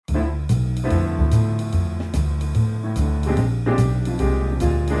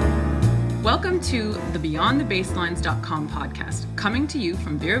to the BeyondTheBaselines.com podcast, coming to you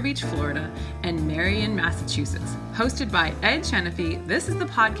from Vero Beach, Florida, and Marion, Massachusetts. Hosted by Ed Shanaphy, this is the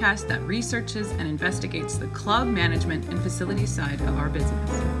podcast that researches and investigates the club management and facility side of our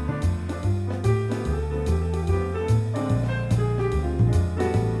business.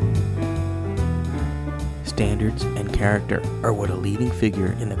 Standards and character are what a leading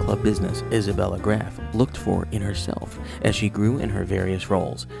figure in the club business, Isabella Graf, looked for in herself as she grew in her various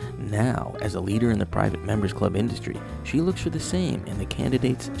roles. Now, as a leader in the private members club industry, she looks for the same in the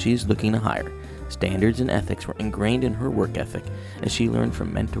candidates she is looking to hire. Standards and ethics were ingrained in her work ethic as she learned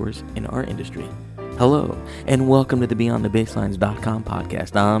from mentors in our industry. Hello, and welcome to the BeyondTheBaselines.com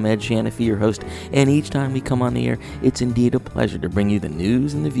podcast. I'm Ed Shanaphy, your host, and each time we come on the air, it's indeed a pleasure to bring you the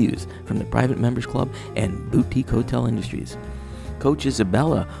news and the views from the private members club and boutique hotel industries. Coach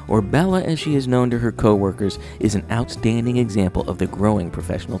Isabella, or Bella as she is known to her co-workers, is an outstanding example of the growing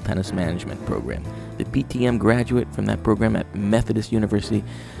professional tennis management program. The PTM graduate from that program at Methodist University,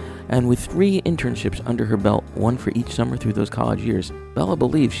 and with 3 internships under her belt, one for each summer through those college years, Bella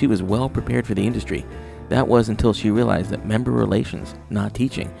believed she was well prepared for the industry. That was until she realized that member relations, not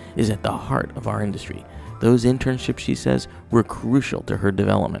teaching, is at the heart of our industry. Those internships, she says, were crucial to her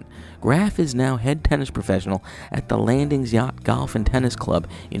development. Graf is now head tennis professional at the Landings Yacht Golf and Tennis Club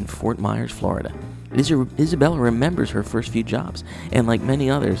in Fort Myers, Florida. Isabella remembers her first few jobs, and like many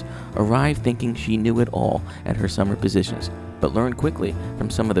others, arrived thinking she knew it all at her summer positions, but learned quickly from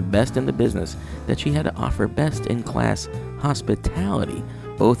some of the best in the business that she had to offer best-in-class hospitality,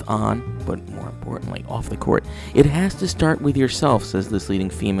 both on, but more importantly, off the court. It has to start with yourself, says this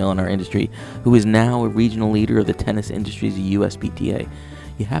leading female in our industry, who is now a regional leader of the tennis industry's USPTA.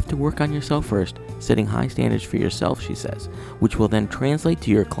 You have to work on yourself first, setting high standards for yourself, she says, which will then translate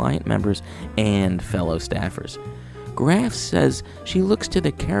to your client members and fellow staffers. Graf says she looks to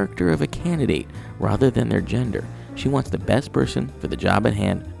the character of a candidate rather than their gender. She wants the best person for the job at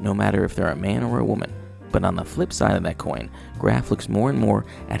hand, no matter if they're a man or a woman. But on the flip side of that coin, Graf looks more and more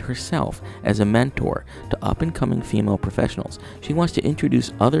at herself as a mentor to up-and-coming female professionals. She wants to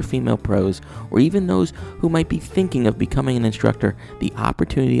introduce other female pros, or even those who might be thinking of becoming an instructor, the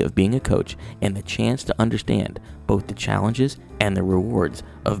opportunity of being a coach and the chance to understand both the challenges and the rewards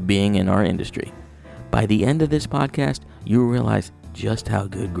of being in our industry. By the end of this podcast, you will realize just how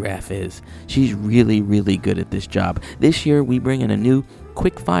good Graf is. She's really, really good at this job. This year, we bring in a new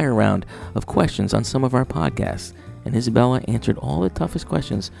quick fire round of questions on some of our podcasts, and Isabella answered all the toughest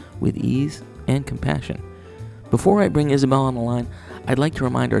questions with ease and compassion. Before I bring Isabella on the line, I'd like to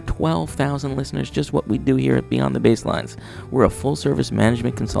remind our 12,000 listeners just what we do here at Beyond the Baselines. We're a full-service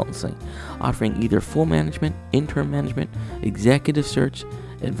management consultancy, offering either full management, interim management, executive search,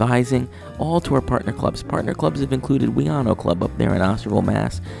 advising, all to our partner clubs. Partner clubs have included Weano Club up there in Osterville,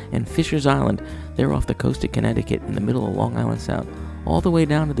 Mass, and Fisher's Island. They're off the coast of Connecticut in the middle of Long Island Sound, all the way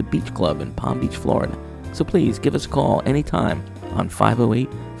down to the Beach Club in Palm Beach, Florida. So please give us a call anytime on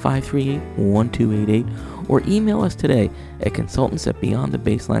 508-538-1288 or email us today at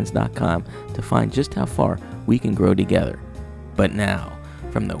consultants@beyondthebaselines.com to find just how far we can grow together. But now,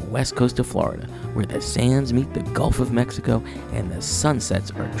 from the west coast of Florida, where the sands meet the Gulf of Mexico and the sunsets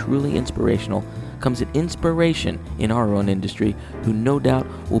are truly inspirational, comes an inspiration in our own industry who no doubt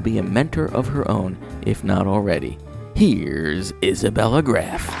will be a mentor of her own, if not already. Here's Isabella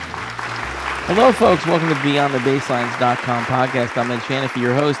Graf. Hello, folks. Welcome to BeyondTheBaselines.com podcast. I'm Ed Shanaphy,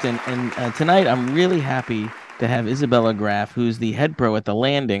 your host, and tonight I'm really happy to have Isabella Graf, who's the head pro at the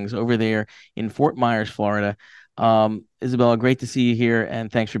Landings over there in Fort Myers, Florida. Isabella, great to see you here,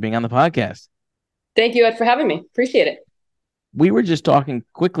 and thanks for being on the podcast. Thank you, Ed, for having me. Appreciate it. We were just talking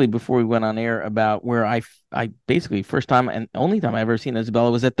quickly before we went on air about where I basically first time and only time I ever seen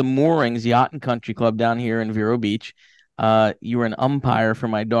Isabella was at the Moorings Yacht and Country Club down here in Vero Beach. You were an umpire for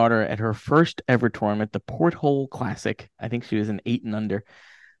my daughter at her first ever tournament, the Porthole Classic. I think she was an 8 and under.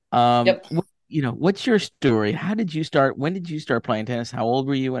 Yep. What's your story? How did you start? When did you start playing tennis? How old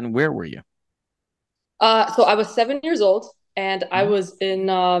were you, and where were you? So I was 7 years old, and I was in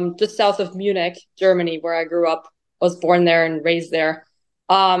just south of Munich, Germany, where I grew up. I was born there and raised there.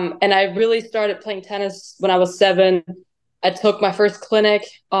 And I really started playing tennis when I was 7. I took my first clinic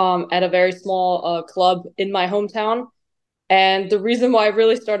at a very small club in my hometown. And the reason why I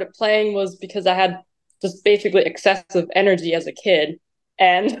really started playing was because I had just basically excessive energy as a kid,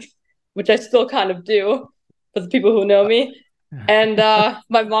 and which I still kind of do for the people who know me. And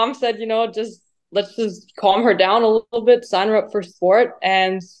my mom said, let's just calm her down a little bit, sign her up for sport,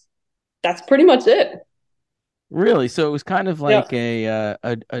 and that's pretty much it. Really? So it was kind of like a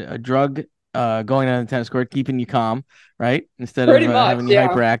drug going on the tennis court, keeping you calm, right? Instead Pretty of much, having you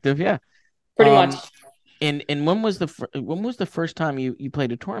hyperactive. Yeah. pretty much. And when was the first time you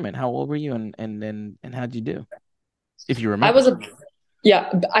played a tournament? How old were you, and how'd you do, if you I remember? was a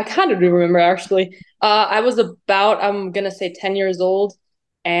Yeah, I kind of do remember actually. I was about, I'm gonna say 10 years old,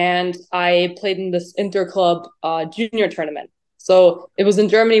 and I played in this interclub junior tournament. So it was in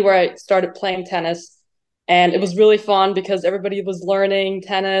Germany where I started playing tennis, and it was really fun because everybody was learning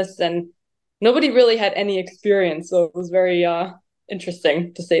tennis and nobody really had any experience. So it was very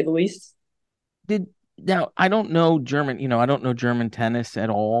interesting to say the least. Did Now I don't know German, I don't know German tennis at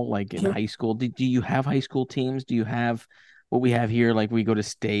all, like in high school. Do you have high school teams? Do you have what we have here, like we go to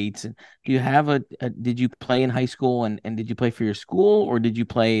states? And do you have did you play in high school, and did you play for your school, or did you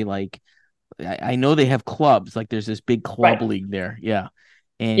play like I know they have clubs, like there's this big club Right. league there. Yeah.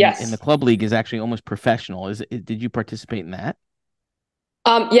 And the Yes. club league is actually almost professional. Did you participate in that?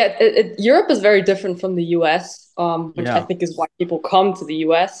 Yeah, Europe is very different from the US, which I Yeah. think is why people come to the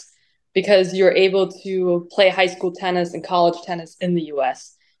US because you're able to play high school tennis and college tennis in the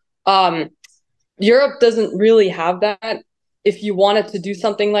US. Um, Europe doesn't really have that. If you wanted to do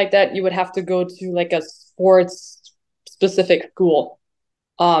something like that, you would have to go to like a sports specific school.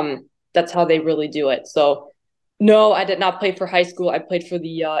 That's how they really do it. So, no, I did not play for high school. I played for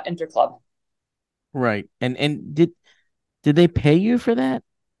the interclub. Right. And did they pay you for that?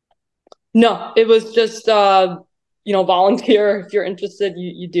 No, it was just volunteer. If you're interested,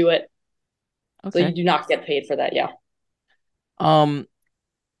 you do it. So you Okay. do not get paid for that. Yeah. Um,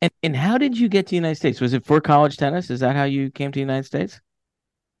 and how did you get to the United States? Was it for college tennis? Is that how you came to the United States?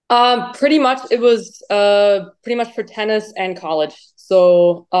 Pretty much it was pretty much for tennis and college.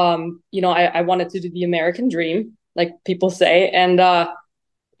 So I wanted to do the American dream, like people say, and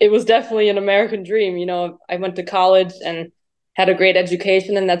it was definitely an American dream. I went to college and had a great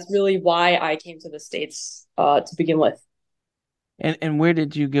education, and that's really why I came to the States to begin with. And where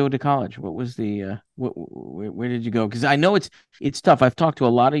did you go to college? What was the where did you go? Because I know it's tough. I've talked to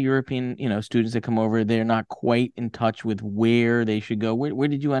a lot of European, students that come over. They're not quite in touch with where they should go. Where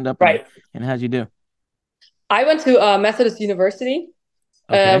did you end up, and Right. how'd you do? I went to Methodist University,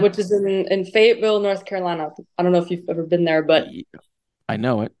 Okay. which is in Fayetteville, North Carolina. I don't know if you've ever been there, but Y- I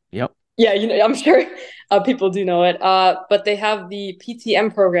know it. Yep. yeah, I'm sure people do know it. But they have the PTM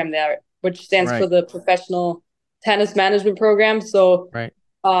program there, which stands for Right. the Professional Tennis Management Program. So Right.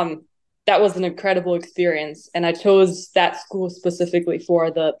 um, that was an incredible experience, and I chose that school specifically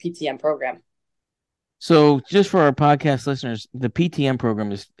for the PTM program. So, just for our podcast listeners, the PTM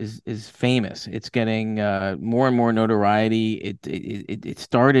program is famous. It's getting more and more notoriety. It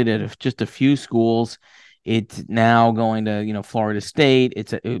started at just a few schools. It's now going to Florida State.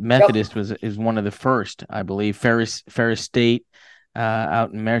 Yep. Methodist is one of the first, I believe. Ferris State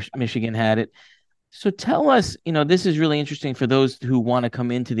out in Michigan had it. So tell us, this is really interesting for those who want to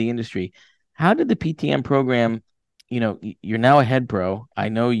come into the industry. How did the PTM program, you're now a head pro. I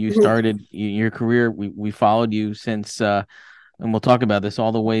know you started your career. We followed you since, and we'll talk about this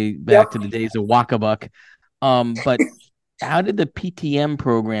all the way back Yep. to the days of Wakabuck. But how did the PTM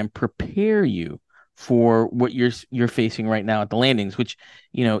program prepare you for what you're facing right now at the Landings, which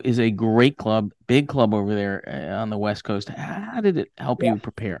is a great club, big club over there on the West Coast? How did it help Yeah. you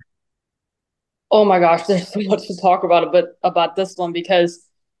prepare? Oh my gosh, there's so much to talk about, but about this one because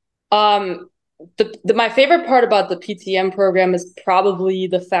um my favorite part about the PTM program is probably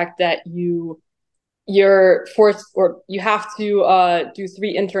the fact that you're forced or you have to do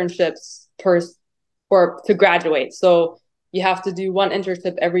 3 internships per or to graduate. So you have to do one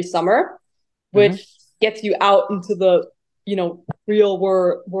internship every summer, Hmm. which gets you out into the real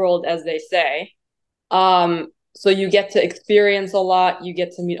world, as they say. So you get to experience a lot. You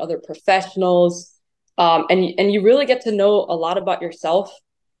get to meet other professionals, and you really get to know a lot about yourself.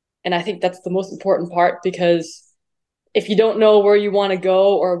 And I think that's the most important part because if you don't know where you want to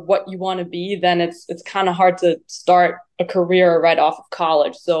go or what you want to be, then it's kind of hard to start a career right off of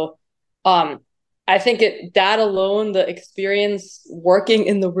college. So, um, I think that alone, the experience working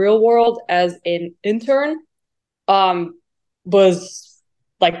in the real world as an intern, um, was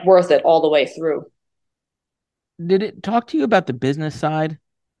like worth it all the way through. Did it talk to you about the business side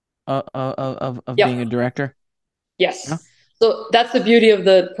of being a Yep. director? Yeah. Yes. So that's the beauty of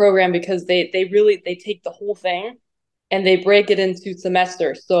the program because they really they take the whole thing and they break it into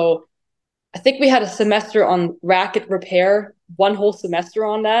semesters. So I think we had a semester on racket repair, one whole semester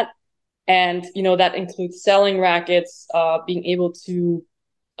on that. And that includes selling rackets, being able to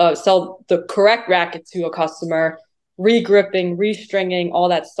sell the correct racket to a customer, regripping, restringing, all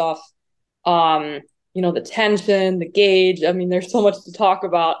that stuff. Um, the tension, the gauge. I mean, there's so much to talk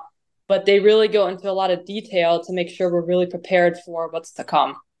about, but they really go into a lot of detail to make sure we're really prepared for what's to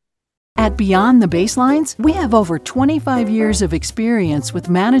come. At Beyond the Baselines, we have over 25 years of experience with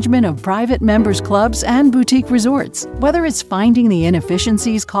management of private members clubs and boutique resorts. Whether it's finding the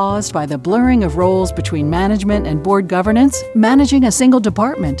inefficiencies caused by the blurring of roles between management and board governance, managing a single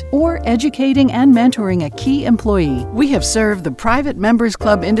department, or educating and mentoring a key employee, we have served the private members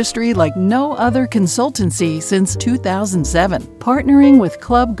club industry like no other consultancy since 2007. Partnering with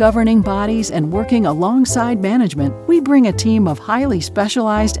club governing bodies and working alongside management, we bring a team of highly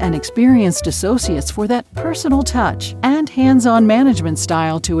specialized and experienced associates for that personal touch and hands-on management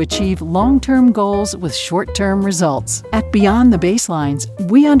style to achieve long-term goals with short-term results. At Beyond the Baselines,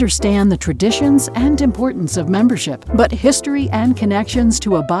 we understand the traditions and importance of membership, but history and connections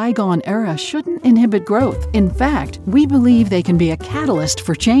to a bygone era shouldn't inhibit growth. In fact, we believe they can be a catalyst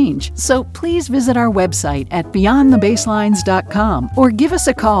for change. So please visit our website at beyondthebaselines.com or give us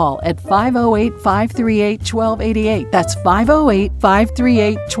a call at 508-538-1288. That's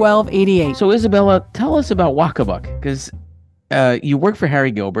 508-538-1288. So Isabella, tell us about Wakabuck, because you work for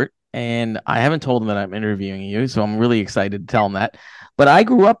Harry Gilbert, and I haven't told him that I'm interviewing you, so I'm really excited to tell him that. But I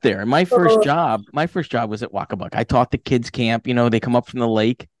grew up there, and my first job was at Wakabuck. I taught the kids camp. You know, they come up from the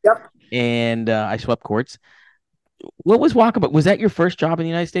lake. Yep. And I swept courts. What was Wakabuck? Was that your first job in the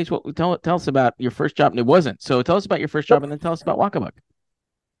United States? Tell us about your first job. And it wasn't. So tell us about your first job, and then tell us about Wakabuck.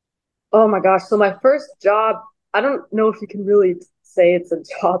 Oh my gosh. So my first job, I don't know if you can really say it's a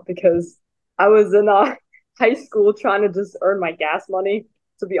job because I was in high school trying to just earn my gas money,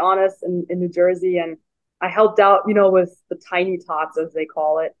 to be honest, in New Jersey. And I helped out, with the tiny tots, as they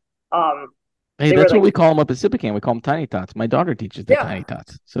call it. Hey, that's what we call them up at Sipican. We call them tiny tots. My daughter teaches the tiny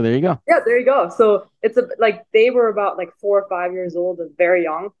tots. So there you go. Yeah, there you go. So it's they were about 4 or 5 years old and very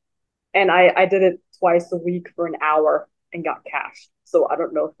young. And I did it twice a week for an hour and got cash. So I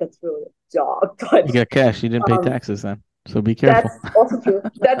don't know if that's really a job, but you got cash. You didn't pay taxes then. So be careful. That's also true.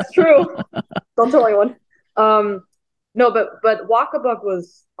 That's true. Don't tell anyone. No, but Wakabuck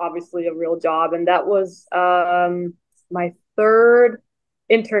was obviously a real job, and that was my third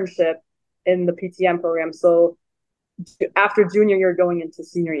internship in the PTM program. So after junior year, going into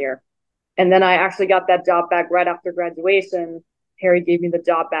senior year, and then I actually got that job back right after graduation. Harry gave me the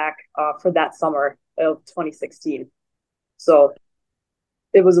job back for that summer of 2016. So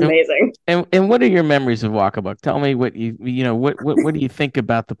it was amazing. And what are your memories of Wakabuck? Tell me what what do you think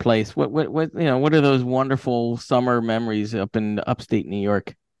about the place? What are those wonderful summer memories up in upstate New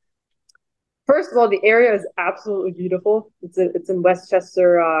York? First of all, the area is absolutely beautiful. It's in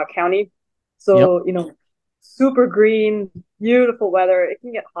Westchester County. So, super green, beautiful weather. It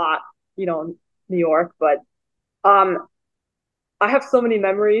can get hot, in New York, but I have so many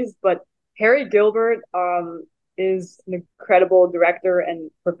memories, but Harry Gilbert is an incredible director and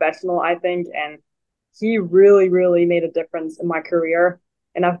professional, I think, and he really, really made a difference in my career.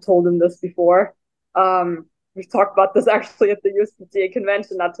 And I've told him this before. We talked about this actually at the USPTA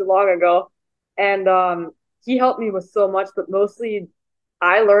convention not too long ago. And he helped me with so much, but mostly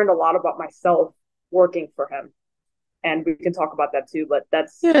I learned a lot about myself working for him. And we can talk about that too, but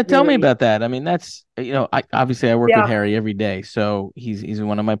that's tell me about that. I mean, that's I obviously work with Harry every day, so he's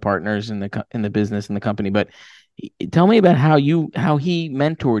one of my partners in the business and the company. But tell me about how he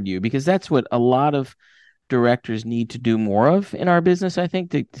mentored you, because that's what a lot of directors need to do more of in our business. I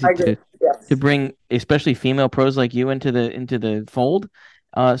think to bring especially female pros like you into the fold.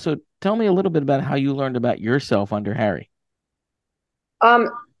 So tell me a little bit about how you learned about yourself under Harry.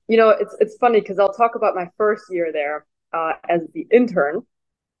 It's funny because I'll talk about my first year there as the intern.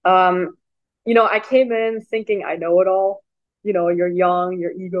 I came in thinking I know it all. You're young,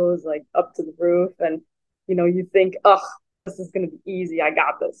 your ego is up to the roof, and you think, oh, this is going to be easy. I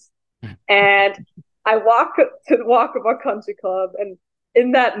got this. And I walk to the Wakabuck Country Club, and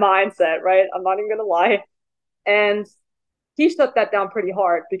in that mindset, right? I'm not even going to lie. And he shut that down pretty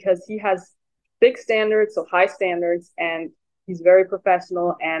hard because he has big standards, so high standards, and he's very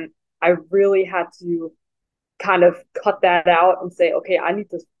professional. And I really had to kind of cut that out and say, okay, I need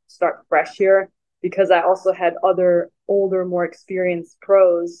to start fresh here, because I also had other older, more experienced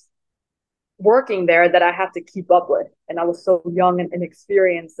pros working there that I had to keep up with. And I was so young and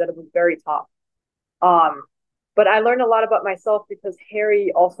inexperienced that it was very tough. But I learned a lot about myself because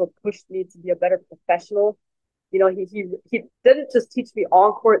Harry also pushed me to be a better professional. He didn't just teach me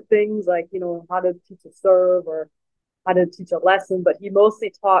on-court things like, how to teach a serve or how to teach a lesson, but he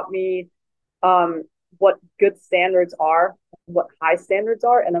mostly taught me what good standards are, what high standards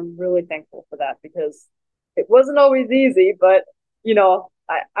are. And I'm really thankful for that because it wasn't always easy, but,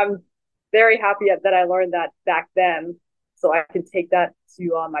 I'm very happy that I learned that back then so I can take that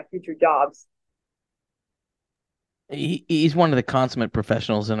to my future jobs. he's one of the consummate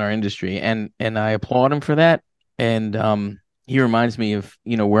professionals in our industry, and I applaud him for that. And he reminds me of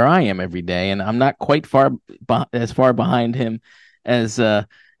where I am every day, and I'm not quite as far behind him as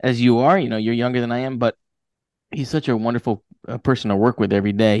as you are. You're younger than I am, but he's such a wonderful person to work with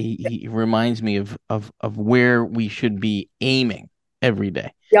every day. He reminds me of where we should be aiming every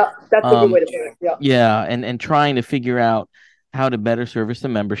day. Yeah, that's a good Um, way to put it. Yeah. yeah, and trying to figure out how to better service the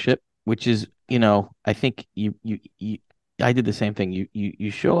membership, which is, I think I did the same thing.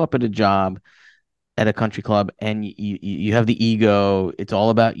 You show up at a job at a country club and you have the ego. It's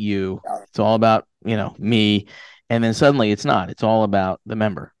all about you. It's all about, me. And then suddenly it's not. It's all about the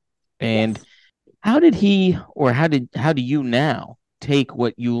member. And Yes. how did he or how do you now take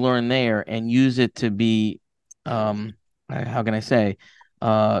what you learned there and use it to be how can I say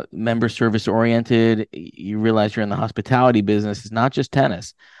member service oriented? You realize you're in the hospitality business. It's not just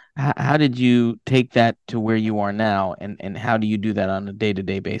tennis. How did you take that to where you are now, and how do you do that on a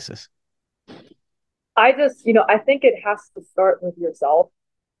day-to-day basis? I just, I think it has to start with yourself,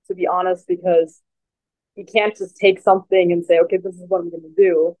 to be honest, because you can't just take something and say, okay, this is what I'm going to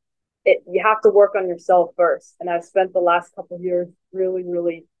do. You have to work on yourself first. And I've spent the last couple of years really,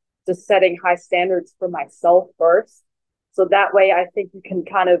 really just setting high standards for myself first. So that way, I think you can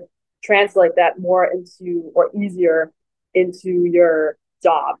kind of translate that more into or easier into your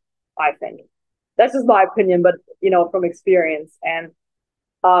job, I think. That's just my opinion, but, from experience. And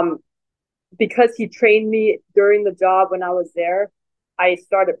um, because he trained me during the job when I was there, I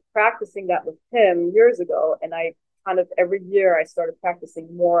started practicing that with him years ago. And I kind of every year I started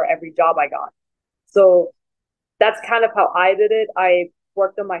practicing more every job I got. So that's kind of how I did it. I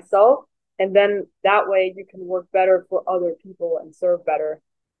worked on myself. And then that way you can work better for other people and serve better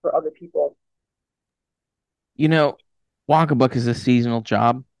for other people. You know, Walkabuck is a seasonal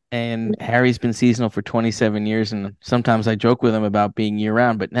job, and Harry's been seasonal for 27 years. And sometimes I joke with him about being year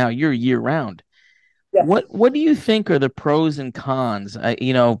round, but now you're year round. Yes. What do you think are the pros and cons?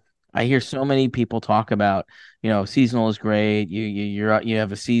 I hear so many people talk about, seasonal is great. You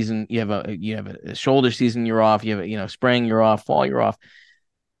have a season, you have a shoulder season you're off, you have spring you're off, fall you're off.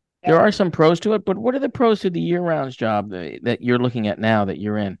 Yeah. There are some pros to it, but what are the pros to the year round job that you're looking at now that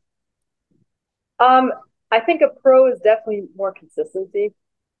you're in? Um, I think a pro is definitely more consistency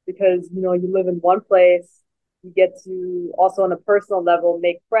because you live in one place. You get to also on a personal level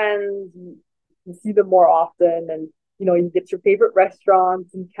make friends. You see them more often, and you get your favorite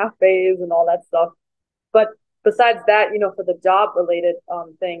restaurants and cafes and all that stuff. But besides that, for the job related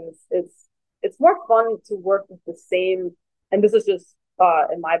things, it's more fun to work with the same, and this is just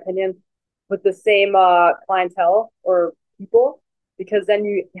in my opinion, with the same clientele or people, because then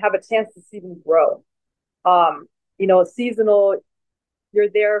you have a chance to see them grow. Seasonal, you're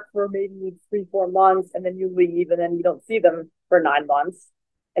there for maybe 3, 4 months and then you leave and then you don't see them for 9 months.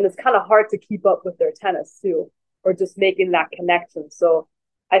 And it's kind of hard to keep up with their tennis too, or just making that connection. So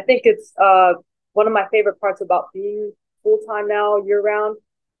I think it's one of my favorite parts about being full time now year round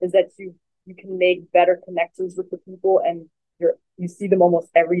is that you can make better connections with the people and you see them almost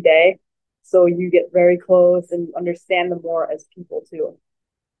every day. So you get very close and you understand them more as people too.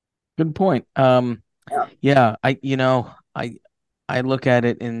 Good point. Yeah. Yeah, I look at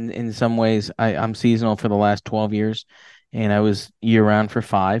it in some ways. I'm seasonal for the last 12 years, and I was year round for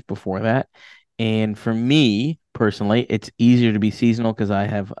 5 before that. And for me personally, it's easier to be seasonal because I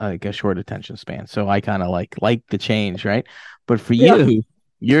have like a short attention span. So I kind of like the change, right? But for Yeah. you,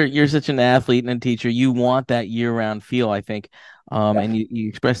 you're such an athlete and a teacher. You want that year round feel, I think. Yeah. And you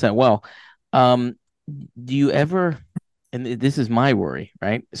express that well. Um, do you ever, and this is my worry,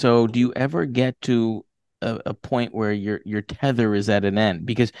 right? So do you ever get to a point where your tether is at an end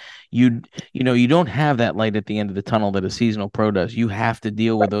because you don't have that light at the end of the tunnel that a seasonal pro does. You have to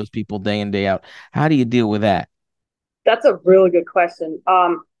deal with those people day in, day out. How do you deal with that? That's a really good question.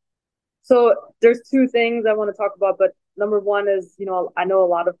 So there's two things I want to talk about, but number one is, I know a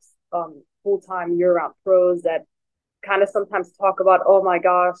lot of full-time year-round pros that kind of sometimes talk about, oh my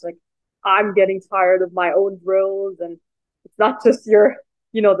gosh, like I'm getting tired of my own drills, and it's not just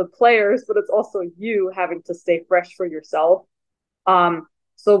the players, but it's also you having to stay fresh for yourself.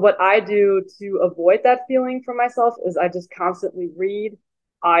 So what I do to avoid that feeling for myself is I just constantly read.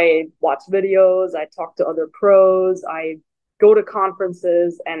 I watch videos, I talk to other pros, I go to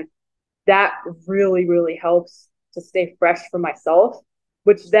conferences, and that really, really helps to stay fresh for myself,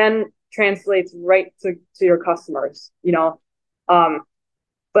 which then translates right to your customers. Um,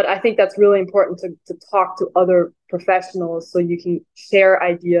 but I think that's really important to talk to other professionals so you can share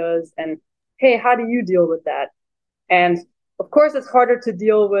ideas and, hey, how do you deal with that? And of course, it's harder to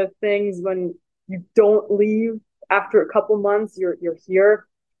deal with things when you don't leave after a couple months, you're here.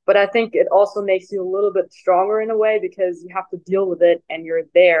 But I think it also makes you a little bit stronger in a way because you have to deal with it and you're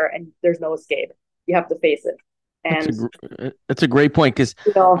there and there's no escape. You have to face it. And That's a great point because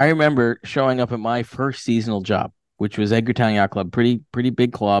you know, I remember showing up at my first seasonal job, which was Edgartown Yacht Club, pretty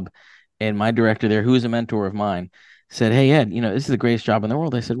big club, and my director there, who was a mentor of mine, said, "Hey Ed, this is the greatest job in the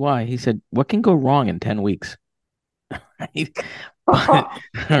world." I said, "Why?" He said, "What can go wrong in 10 weeks?" Right?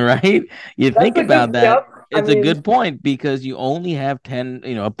 Right? You think about that. yep. It's a good point because you only have 10,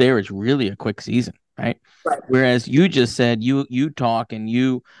 up there it's really a quick season, right? Right. Whereas you just said you talk and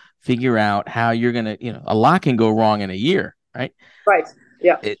you figure out how you're gonna, a lot can go wrong in a year, right? Right.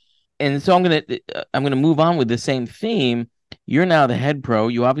 Yeah. And so I'm gonna move on with the same theme. You're now the head pro.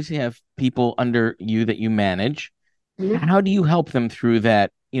 You obviously have people under you that you manage. Mhm. How do you help them through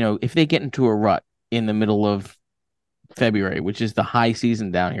that? If they get into a rut in the middle of February, which is the high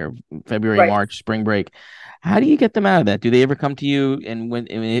season down here, February, Right. March, spring break. How do you get them out of that? Do they ever come to you? And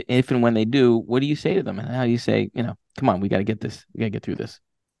if and when they do, what do you say to them? And how do you say, come on, we got to get this, we got to get through this?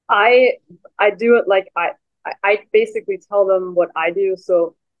 I do it like I basically tell them what I do.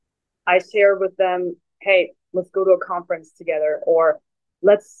 So I share with them, hey, let's go to a conference together, or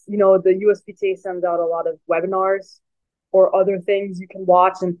let's, the USPTA sends out a lot of webinars or other things you can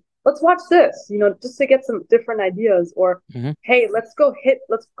watch, and let's watch this, just to get some different ideas. Or, hey, let's go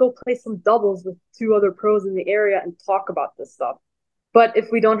play some doubles with two other pros in the area and talk about this stuff. But if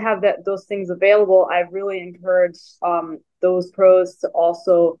we don't have those things available, I really encourage those pros to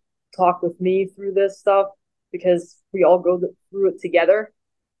also talk with me through this stuff because we all go through it together.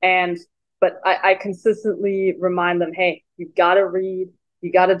 But I consistently remind them, hey, you've got to read,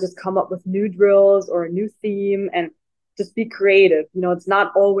 you got to just come up with new drills or a new theme and just be creative. It's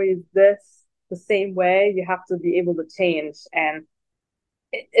not always the same way. You have to be able to change, and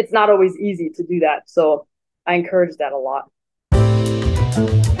it's not always easy to do that. So I encourage that a lot.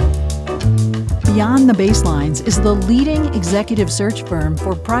 Beyond the Baselines is the leading executive search firm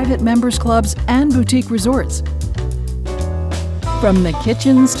for private members clubs and boutique resorts. From the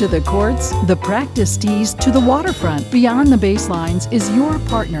kitchens to the courts, the practice tees to the waterfront, Beyond the Baselines is your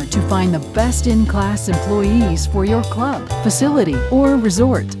partner to find the best-in-class employees for your club, facility, or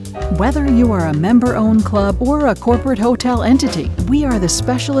resort. Whether you are a member-owned club or a corporate hotel entity, we are the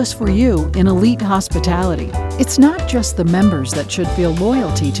specialists for you in elite hospitality. It's not just the members that should feel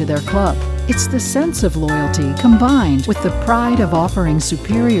loyalty to their club. It's the sense of loyalty combined with the pride of offering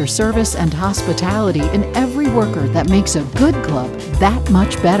superior service and hospitality in every worker that makes a good club that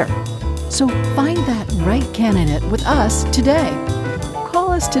much better. So find that right candidate with us today.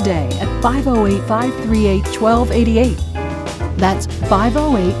 Call us today at 508-538-1288. That's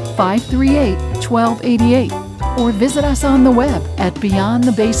 508-538-1288. Or visit us on the web at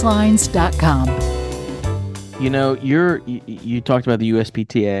beyondthebaselines.com. You talked about the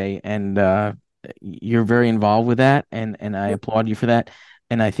USPTA, and you're very involved with that, and I applaud you for that.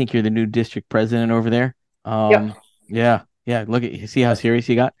 And I think you're the new district president over there. Yep. Yeah. Look at you, see how serious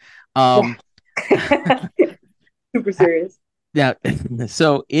you got. Super serious. Yeah.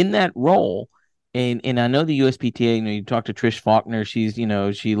 So in that role, and I know the USPTA. You talk to Trish Faulkner. She's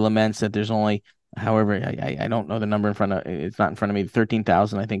she laments that there's only. However, I don't know the number it's not in front of me.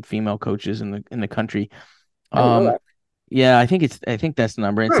 13,000, I think, female coaches in the country. Yeah, I think that's the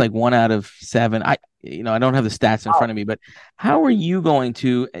number. It's like 1 out of 7. I don't have the stats in front of me, but how are you going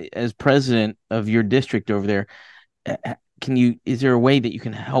to, as president of your district over there, is there a way that you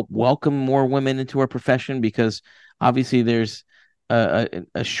can help welcome more women into our profession? Because obviously there's a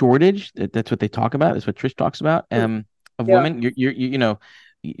shortage. That's what they talk about. That's what Trish talks about. Of women.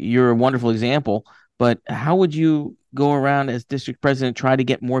 You're a wonderful example, but how would you go around as district president, try to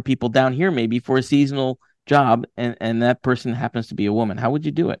get more people down here maybe for a seasonal job, and that person happens to be a woman? How would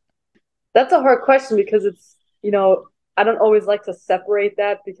you do it? That's a hard question because it's, I don't always like to separate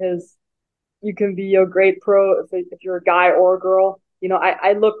that because you can be a great pro if you're a guy or a girl.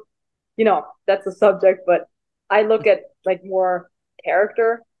 I look, that's a subject, but I look at like more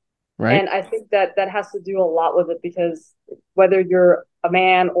character. Right. And I think that has to do a lot with it because whether you're a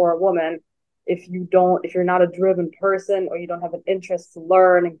man or a woman, if you're not a driven person or you don't have an interest to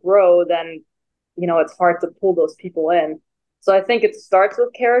learn and grow, then it's hard to pull those people in. So I think it starts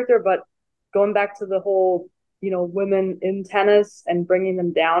with character, but going back to the whole, women in tennis and bringing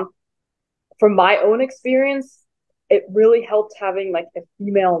them down, from my own experience, it really helped having like a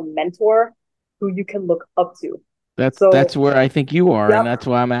female mentor who you can look up to. That's where I think you are, and that's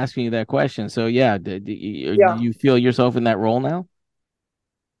why I'm asking you that question. So do you feel yourself in that role now?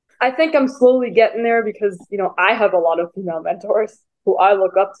 I think I'm slowly getting there because, I have a lot of female mentors who I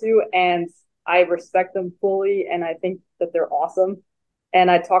look up to, and I respect them fully, and I think that they're awesome. And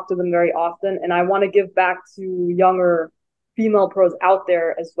I talk to them very often, and I want to give back to younger female pros out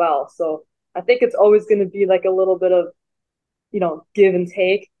there as well. So I think it's always going to be like a little bit of, give and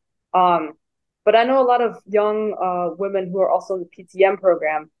take. Um, but I know a lot of young women who are also in the PTM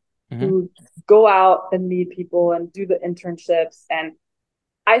program who go out and meet people and do the internships. And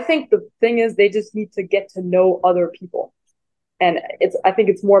I think the thing is they just need to get to know other people. And I think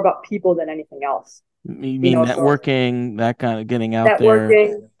it's more about people than anything else. You mean networking, that kind of getting out there,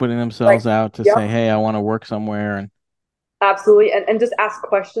 putting themselves out to say, hey, I want to work somewhere. And absolutely. And just ask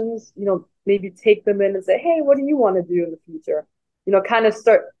questions, maybe take them in and say, hey, what do you want to do in the future? Kind of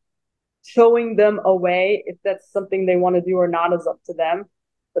start showing them a way. If that's something they want to do or not is up to them.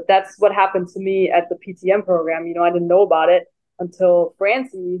 But that's what happened to me at the PTM program. I didn't know about it until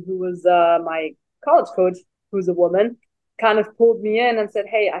Francie, who was my college coach, who's a woman, kind of pulled me in and said,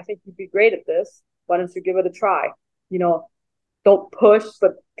 hey, I think you'd be great at this. Why don't you give it a try? Don't push,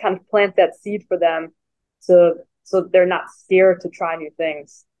 but kind of plant that seed for them so they're not scared to try new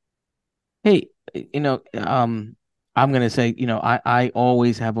things. Hey, I'm going to say, I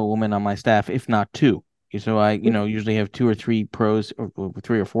always have a woman on my staff, if not two. So I, usually have 2 or 3 pros, or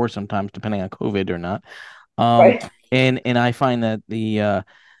 3 or 4 sometimes, depending on COVID or not. Right. And I find that the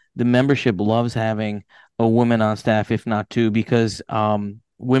membership loves having a woman on staff, if not 2, because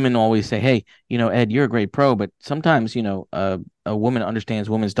women always say, hey, Ed, you're a great pro, but sometimes, a woman understands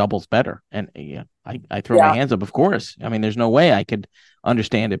women's doubles better. And I throw my hands up, of course. I mean, there's no way I could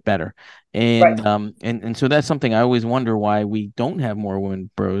understand it better. And and so that's something I always wonder why we don't have more women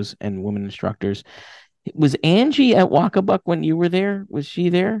pros and women instructors. Was Angie at Wacabuck when you were there? Was she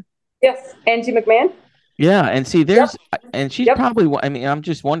there? Yes, Angie McMahon. Yeah, and see, and she's probably, I mean, I'm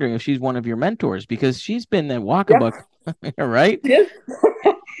just wondering if she's one of your mentors because she's been at Wacabuck, right? Yes.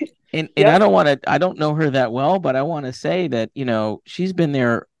 And I don't know her that well, but I want to say that, she's been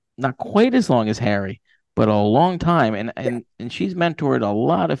there not quite as long as Harry, but a long time. And she's mentored a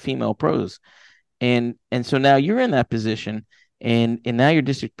lot of female pros. And so now you're in that position and now you're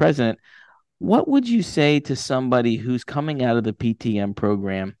district president. What would you say to somebody who's coming out of the PTM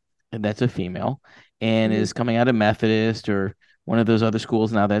program, and that's a female, and is coming out of Methodist or one of those other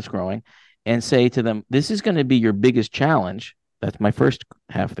schools now that's growing, and say to them, this is going to be your biggest challenge? That's my first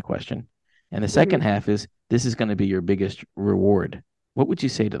half of the question. And the second half is, this is going to be your biggest reward. What would you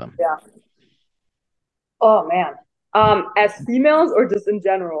say to them? Yeah. Oh, man. As females or just in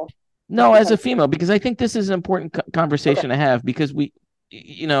general? No, as a female, because I think this is an important conversation to have because we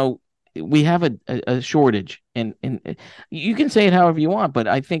have a shortage and you can say it however you want, but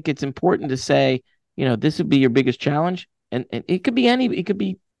I think it's important to say, this would be your biggest challenge. And it could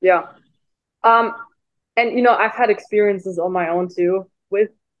be. Yeah. And, I've had experiences on my own too with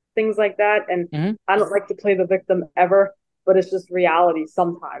things like that. And I don't like to play the victim ever, but it's just reality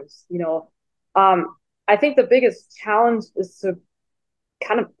sometimes, I think the biggest challenge is to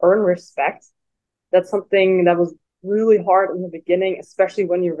kind of earn respect. That's something that was really hard in the beginning, especially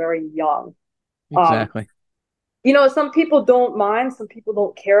when you're very young. Exactly. Some people don't mind. Some people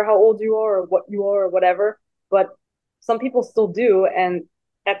don't care how old you are or what you are or whatever, but some people still do. And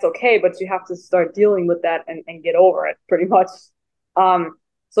that's okay, but you have to start dealing with that and get over it pretty much.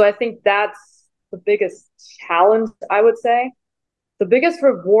 So I think that's the biggest challenge, I would say. The biggest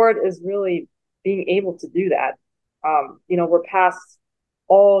reward is really being able to do that. We're past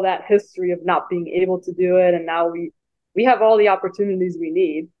all that history of not being able to do it. And now we have all the opportunities we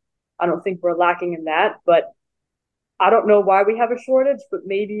need. I don't think we're lacking in that, but I don't know why we have a shortage, but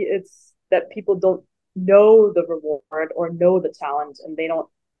maybe it's that people don't know the reward or know the challenge and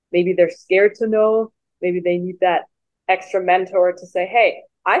maybe they're scared to know. Maybe they need that extra mentor to say, hey,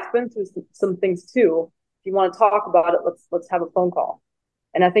 I've been through some things too. If you want to talk about it, let's have a phone call.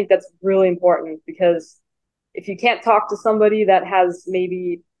 And I think that's really important because if you can't talk to somebody that has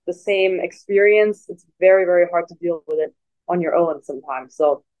maybe the same experience, it's very, very hard to deal with it on your own sometimes.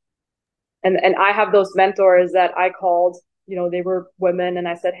 So, and I have those mentors that I called, they were women and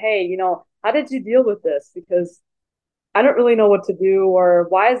I said, hey, how did you deal with this? Because I don't really know what to do, or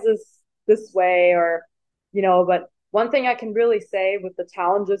why is this way? Or, but one thing I can really say with the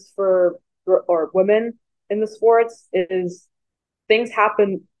challenges for women in the sports is things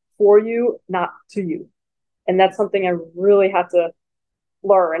happen for you, not to you. And that's something I really had to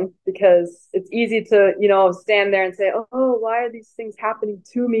learn because it's easy to, stand there and say, oh, why are these things happening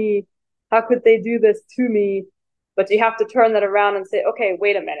to me? How could they do this to me? But you have to turn that around and say, okay,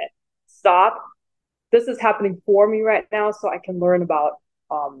 wait a minute, stop. This is happening for me right now, so I can learn about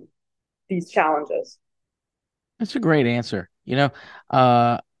these challenges. That's a great answer.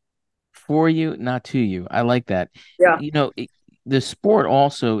 for you, not to you. I like that. Yeah. The sport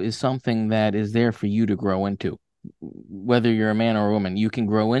also is something that is there for you to grow into, whether you're a man or a woman. You can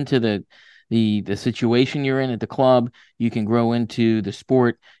grow into the situation you're in at the club. You can grow into the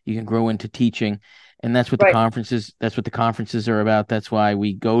sport. You can grow into teaching. And that's what Right. that's what the conferences are about. That's why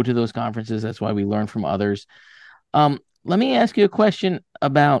we go to those conferences. That's why we learn from others. Let me ask you a question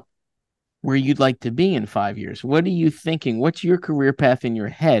about where you'd like to be in 5 years. What are you thinking? What's your career path in your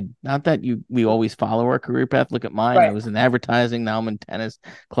head? Not that we always follow our career path. Look at mine. I Right. was in advertising. Now I'm in tennis,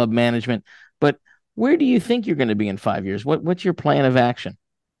 club management. But where do you think you're going to be in 5 years? What's your plan of action?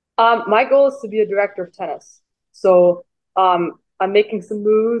 My goal is to be a director of tennis. So I'm making some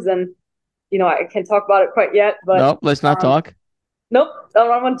moves, and I can't talk about it quite yet, but Nope, let's not talk. nope, I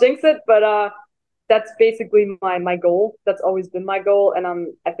don't want to jinx it, but that's basically my goal. That's always been my goal, and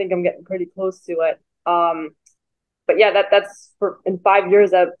I think I'm getting pretty close to it. But yeah, that's for in 5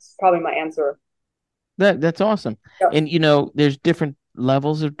 years. That's probably my answer. That's awesome. Yep. And there's different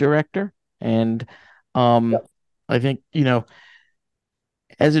levels of director, and Yep. I think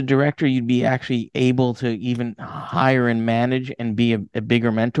as a director, you'd be actually able to even hire and manage and be a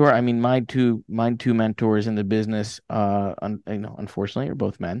bigger mentor. I mean, my two mentors in the business, unfortunately, are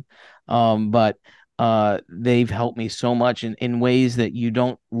both men, but they've helped me so much in ways that you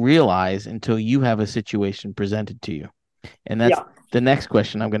don't realize until you have a situation presented to you. And that's the next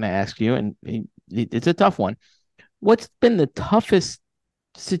question I'm going to ask you, and it's a tough one. What's been the toughest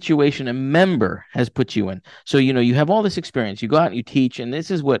situation a member has put you in? So you have all this experience, you go out and you teach, and this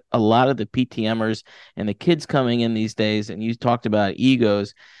is what a lot of the PTMers and the kids coming in these days, and you talked about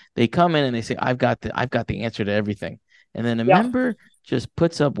egos, they come in and they say, I've got the answer to everything, and then a member just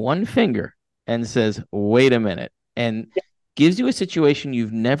puts up one finger and says, wait a minute, and gives you a situation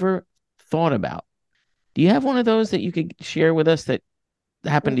you've never thought about. Do you have one of those that you could share with us that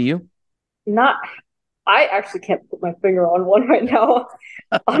happened to you? I actually can't put my finger on one right now,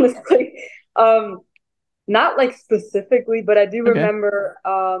 honestly. Not like specifically, but I do remember,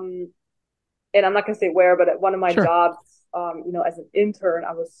 and I'm not gonna say where, but at one of my jobs, as an intern,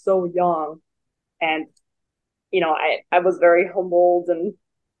 I was so young, and I was very humbled and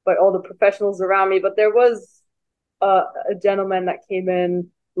by all the professionals around me. But there was a gentleman that came in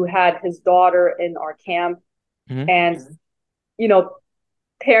who had his daughter in our camp, and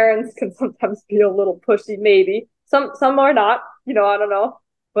parents can sometimes be a little pushy, maybe. Some are not, I don't know.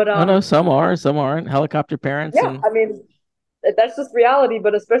 But no, some are, some aren't. Helicopter parents. Yeah, I mean, that's just reality,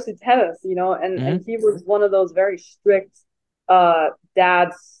 but especially tennis, and he was one of those very strict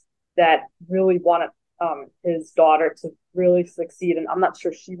dads that really wanted his daughter to really succeed. And I'm not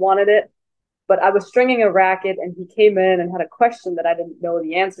sure she wanted it, but I was stringing a racket and he came in and had a question that I didn't know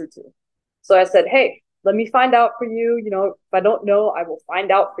the answer to. So I said, hey, let me find out for you. If I don't know, I will find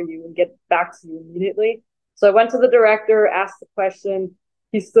out for you and get back to you immediately. So I went to the director, asked the question.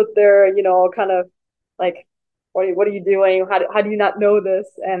 He stood there, kind of like, what are you doing? How do you not know this?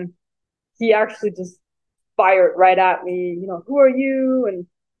 And he actually just fired right at me. Who are you? And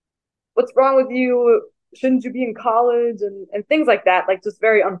what's wrong with you? Shouldn't you be in college? And things like that, like just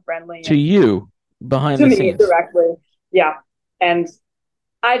very unfriendly. To you, behind the scenes. To me, directly. Yeah. And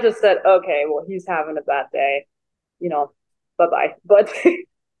I just said, okay, well, he's having a bad day, bye-bye. But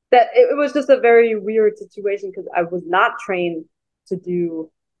that it was just a very weird situation because I was not trained to do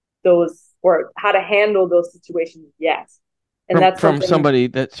those or how to handle those situations yet. And that's from somebody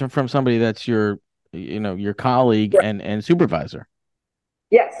that's your colleague and supervisor.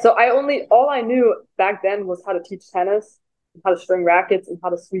 Yes. So all I knew back then was how to teach tennis, how to string rackets, and how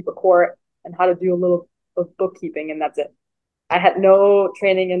to sweep a court, and how to do a little of bookkeeping, and that's it. I had no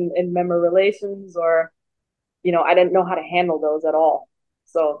training in member relations, or I didn't know how to handle those at all.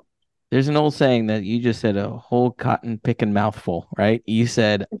 So there's an old saying that you just said a whole cotton picking mouthful, right? You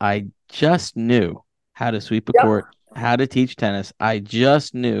said, I just knew how to sweep a court, how to teach tennis. I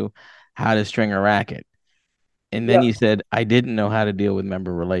just knew how to string a racket. And then you said, I didn't know how to deal with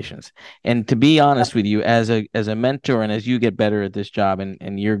member relations. And to be honest with you, as a mentor, and as you get better at this job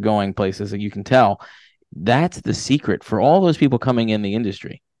and you're going places that you can tell, that's the secret for all those people coming in the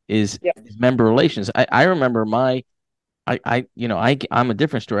industry is member relations. I remember I'm a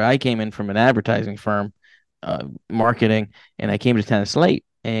different story. I came in from an advertising firm, marketing, and I came to tennis late.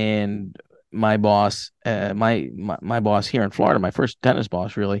 And my boss, my boss here in Florida, my first tennis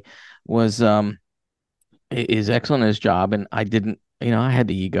boss really was is excellent at his job, and I didn't. I had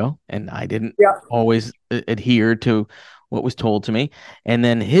the ego, and I didn't always adhere to what was told to me. And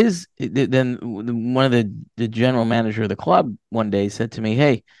then one of the general manager of the club one day said to me,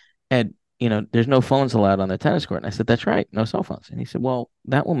 "Hey, Ed, there's no phones allowed on the tennis court. And I said, that's right, no cell phones. And he said, well,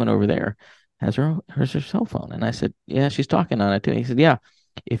 that woman over there has her cell phone. And I said, yeah, she's talking on it too. And he said, yeah,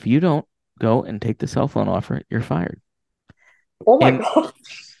 if you don't go and take the cell phone off her, you're fired. Oh my And God.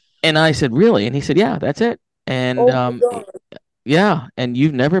 and I said, really? And he said, yeah, that's it. And Oh my God. yeah, and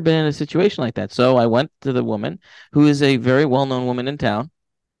you've never been in a situation like that. So I went to the woman, who is a very well-known woman in town,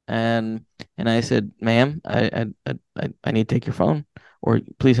 and I said, ma'am, I need to take your phone, or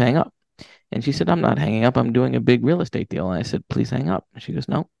please hang up. And she said, I'm not hanging up. I'm doing a big real estate deal. And I said, please hang up. And she goes,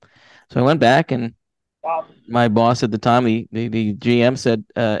 no. So I went back, and Wow. my boss at the time, the GM said,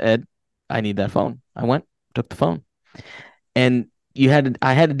 Ed, I need that phone. I went, took the phone. And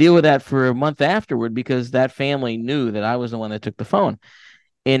I had to deal with that for a month afterward, because that family knew that I was the one that took the phone.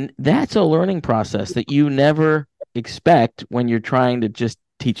 And that's a learning process that you never expect when you're trying to just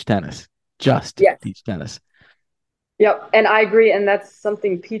teach tennis. Just Yes. teach tennis. Yep. And I agree. And that's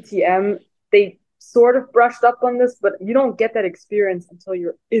something PTM, they sort of brushed up on this, but you don't get that experience until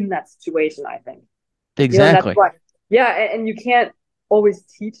you're in that situation, I think. And that's Exactly. why, yeah. And you can't always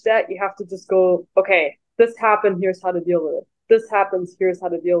teach that. You have to just go, okay, this happened. Here's how to deal with it. This happens. Here's how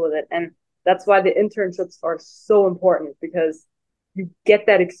to deal with it. And that's why the internships are so important, because you get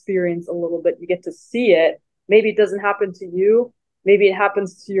that experience a little bit. You get to see it. Maybe it doesn't happen to you. Maybe it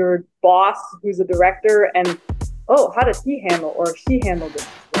happens to your boss, who's a director, and oh, how did he handle or she handle this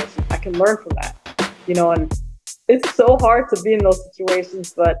situation? I can learn from that, and it's so hard to be in those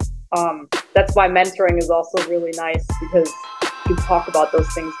situations, but that's why mentoring is also really nice, because you can talk about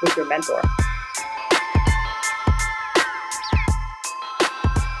those things with your mentor.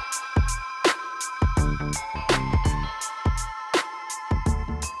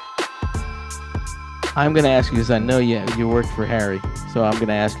 I'm going to ask you, because I know you worked for Harry, so I'm going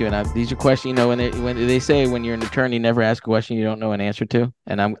to ask you. And these are questions, when they say when you're an attorney, never ask a question you don't know an answer to.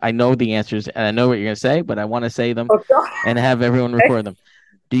 And I know the answers, and I know what you're going to say, but I want to say them Oh, God. and have everyone Okay. record them.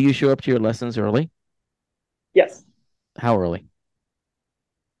 Do you show up to your lessons early? Yes. How early?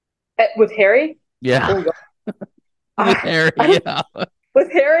 With Harry? Yeah. Oh, God. With Harry, yeah.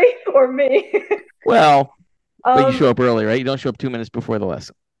 With Harry or me? Well, but you show Um, up early, right? You don't show up 2 minutes before the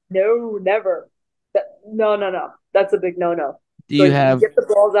lesson. no, never. No. That's a big no. Do So you you have? get the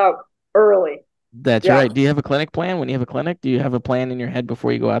balls out early. That's Yeah. right. Do you have a clinic plan? When you have a clinic, do you have a plan in your head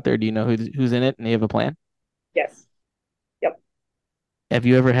before you go out there? Do you know who's in it, and you have a plan? Yes. Yep. Have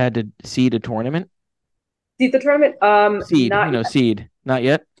you ever had to seed a tournament? See the tournament? Seed, Not yet. seed. Not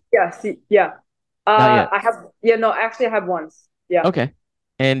yet? Yeah. See, yeah. Not yet. I have. Yeah. No, actually, I have once. Yeah. Okay.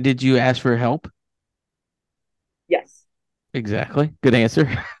 And did you ask for help? Yes. Exactly. Good answer.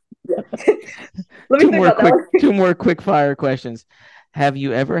 Yeah. Let me think about that one. Two more quick fire questions. Have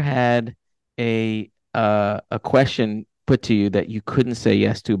you ever had a question put to you that you couldn't say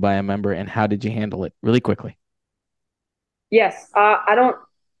yes to by a member, and how did you handle it? Really quickly. Yes. I don't.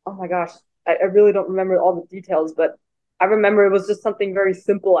 Oh my gosh. I really don't remember all the details, but I remember it was just something very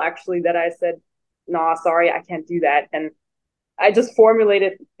simple, actually, that I said, "Nah, sorry, I can't do that," and I just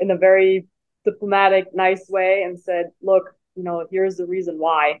formulated in a very diplomatic, nice way and said, "Look, here's the reason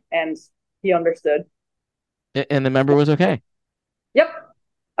why," and he understood. And the member was okay. Yep.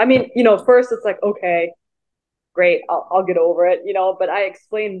 I mean, first it's like, okay, great, I'll get over it, but I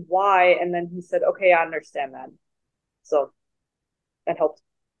explained why, and then he said, okay, I understand that. So that helped.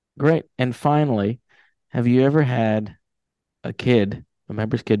 Great. And finally, have you ever had a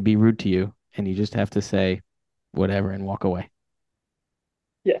member's kid, be rude to you, and you just have to say whatever and walk away?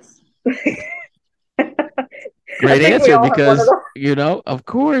 Yes. Great answer, because, of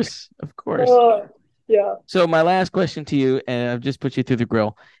course. Yeah. So my last question to you, and I've just put you through the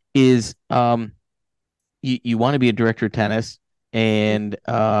grill, is you want to be a director of tennis, and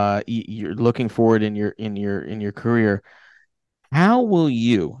you're looking forward in your career. How will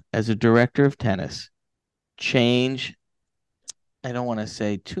you, as a director of tennis, change? I don't want to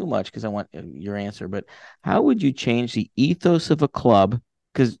say too much, because I want your answer, but how would you change the ethos of a club?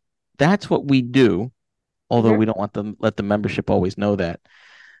 Because that's what we do, although we don't want to let the membership always know that.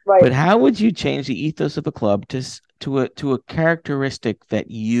 Right. But how would you change the ethos of a club to a characteristic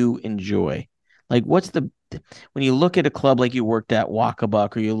that you enjoy? Like, when you look at a club like you worked at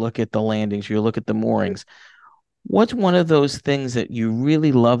Wakabuck, or you look at the Landings, or you look at the Moorings, what's one of those things that you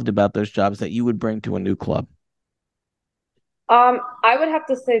really loved about those jobs that you would bring to a new club? I would have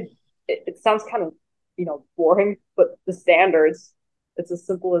to say it sounds kind of, boring, but the standards, it's as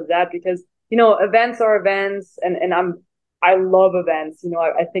simple as that, because, events are events, and I love events.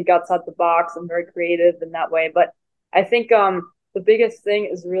 I think outside the box. I'm very creative in that way, but I think the biggest thing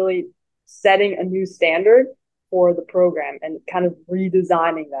is really setting a new standard for the program and kind of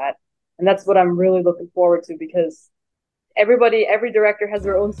redesigning that. And that's what I'm really looking forward to, because every director has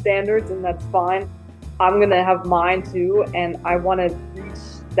their own standards, and that's fine. I'm going to have mine too, and I want to reach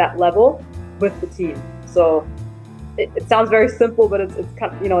that level with the team. So it sounds very simple, but it's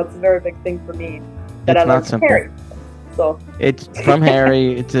kind of, it's a very big thing for me. That It's I not simple. Harry. So it's from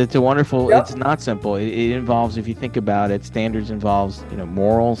Harry. It's a wonderful. Yep. It's not simple. It involves, if you think about it, standards involves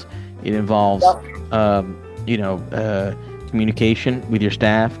morals. It involves communication with your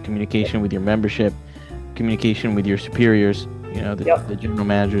staff, communication with your membership, communication with your superiors. The general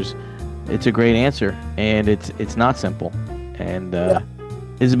managers. It's a great answer, and it's not simple. And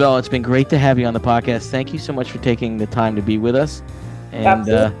Isabella, it's been great to have you on the podcast. Thank you so much for taking the time to be with us. And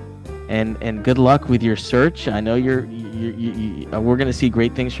and good luck with your search. I know we're going to see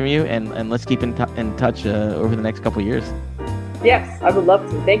great things from you, and let's keep in touch over the next couple of years. Yes, I would love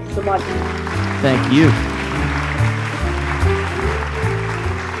to. Thank you so much. Thank you.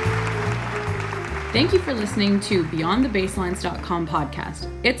 Thank you for listening to BeyondTheBaselines.com podcast.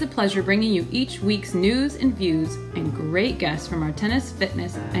 It's a pleasure bringing you each week's news and views and great guests from our tennis,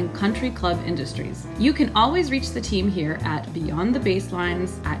 fitness, and country club industries. You can always reach the team here at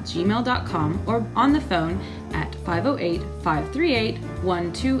BeyondTheBaselines@gmail.com or on the phone at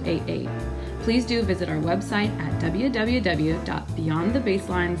 508-538-1288. Please do visit our website at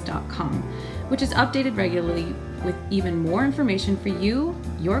www.beyondthebaselines.com, which is updated regularly with even more information for you,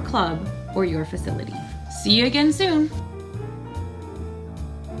 your club, or your facility. See you again soon.